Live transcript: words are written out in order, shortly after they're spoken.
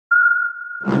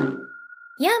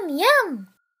Yum, yum!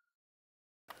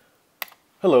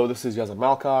 Hello, this is Yazan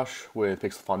Malkosh with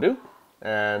Pixel Fondue,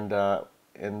 and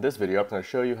in this video I'm going to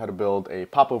show you how to build a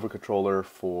popover controller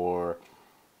for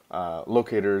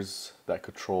locators that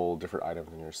control different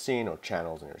items in your scene or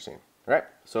channels in your scene. Alright,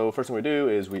 so first thing we do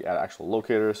is we add actual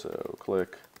locator, so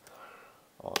click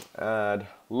on add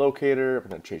locator. I'm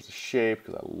going to change the shape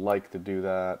because I like to do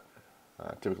that.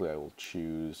 Typically I will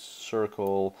choose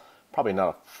circle, probably not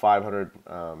a 500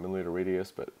 millimeter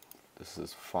radius, but this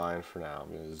is fine for now. I'm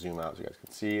going to zoom out so you guys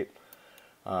can see it.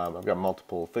 I've got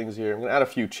multiple things here. I'm going to add a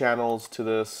few channels to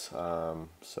this.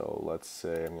 So let's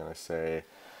say I'm going to say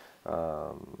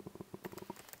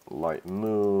light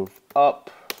move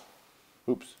up.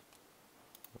 Oops,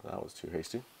 that was too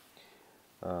hasty.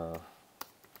 Light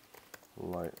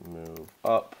move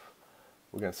up.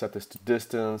 We're going to set this to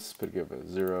distance, but give it a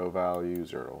 0 value,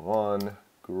 0 to 1.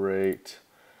 Great.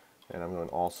 And I'm going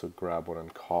to also grab one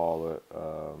and call it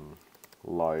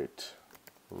light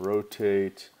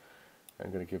rotate.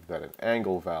 I'm going to give that an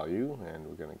angle value, and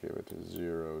we're going to give it a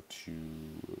 0 to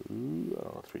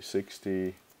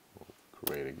 360.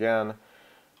 Great again.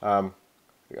 I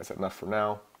guess that's enough for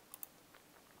now.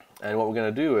 And what we're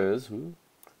going to do is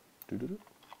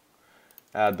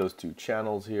add those two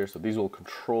channels here. So these will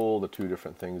control the two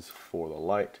different things for the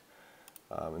light.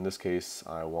 In this case,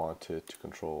 I want it to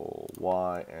control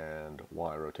Y and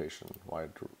Y rotation. Y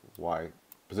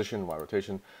position, Y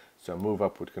rotation. So move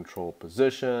up would control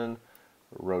position,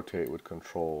 rotate would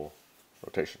control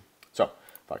rotation. So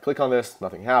if I click on this,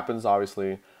 nothing happens,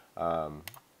 obviously. I'm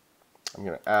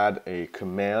going to add a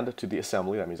command to the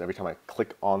assembly. That means every time I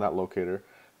click on that locator,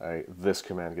 this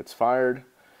command gets fired.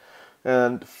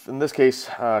 And in this case,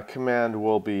 command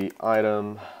will be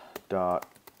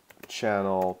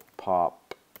item.channel pop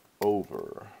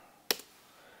over.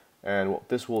 And what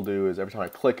this will do is every time I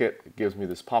click it, it gives me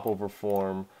this popover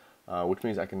form, which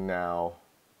means I can now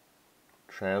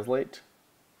translate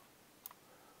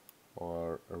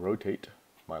or rotate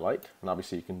my light. And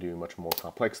obviously you can do much more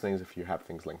complex things if you have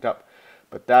things linked up.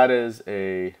 But that is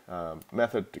a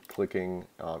method to clicking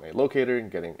on a locator and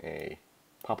getting a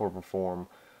popover form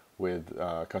with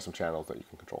custom channels that you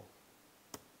can control.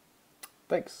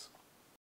 Thanks.